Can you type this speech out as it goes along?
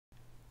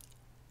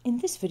In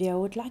this video, I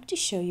would like to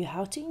show you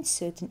how to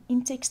insert an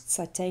in-text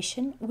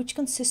citation which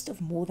consists of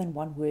more than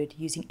one word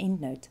using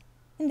Endnote.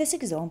 In this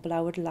example,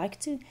 I would like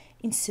to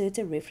insert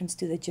a reference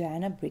to the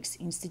Joanna Briggs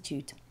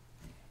Institute.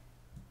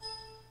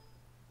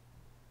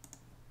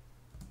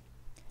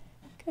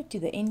 Go to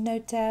the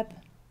Endnote tab,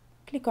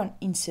 click on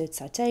Insert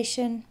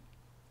Citation,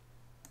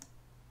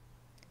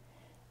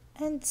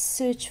 and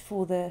search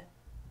for the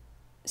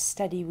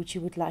study which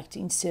you would like to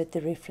insert the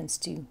reference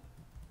to.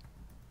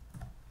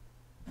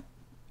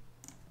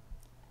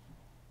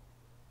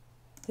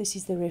 This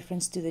is the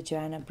reference to the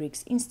Joanna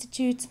Briggs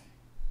Institute,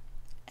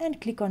 and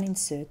click on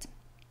Insert.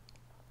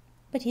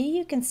 But here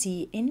you can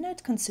see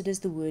Endnote considers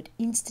the word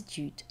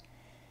institute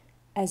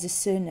as a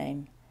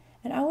surname,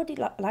 and I would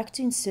like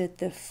to insert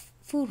the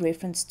full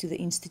reference to the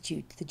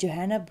institute, the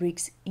Joanna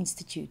Briggs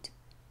Institute.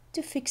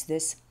 To fix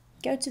this,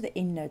 go to the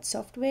Endnote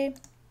software,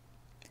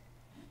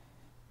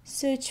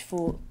 search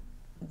for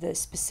the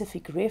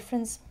specific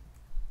reference,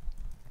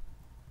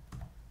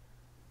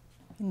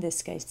 in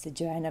this case the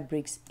Joanna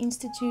Briggs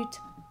Institute.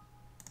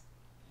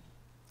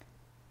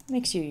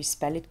 Make sure you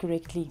spell it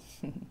correctly.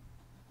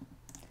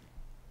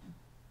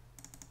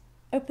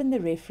 Open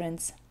the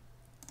reference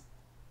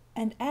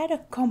and add a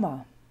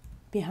comma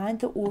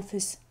behind the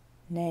author's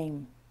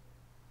name.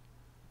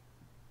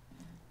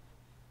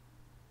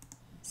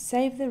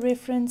 Save the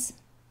reference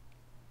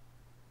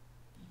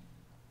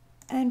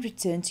and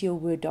return to your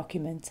Word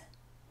document.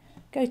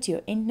 Go to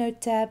your Endnote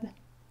tab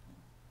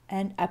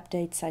and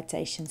update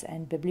citations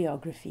and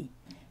bibliography,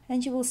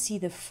 and you will see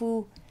the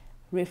full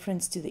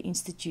reference to the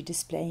institute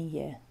displaying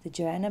here, the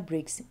Joanna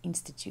Briggs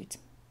Institute.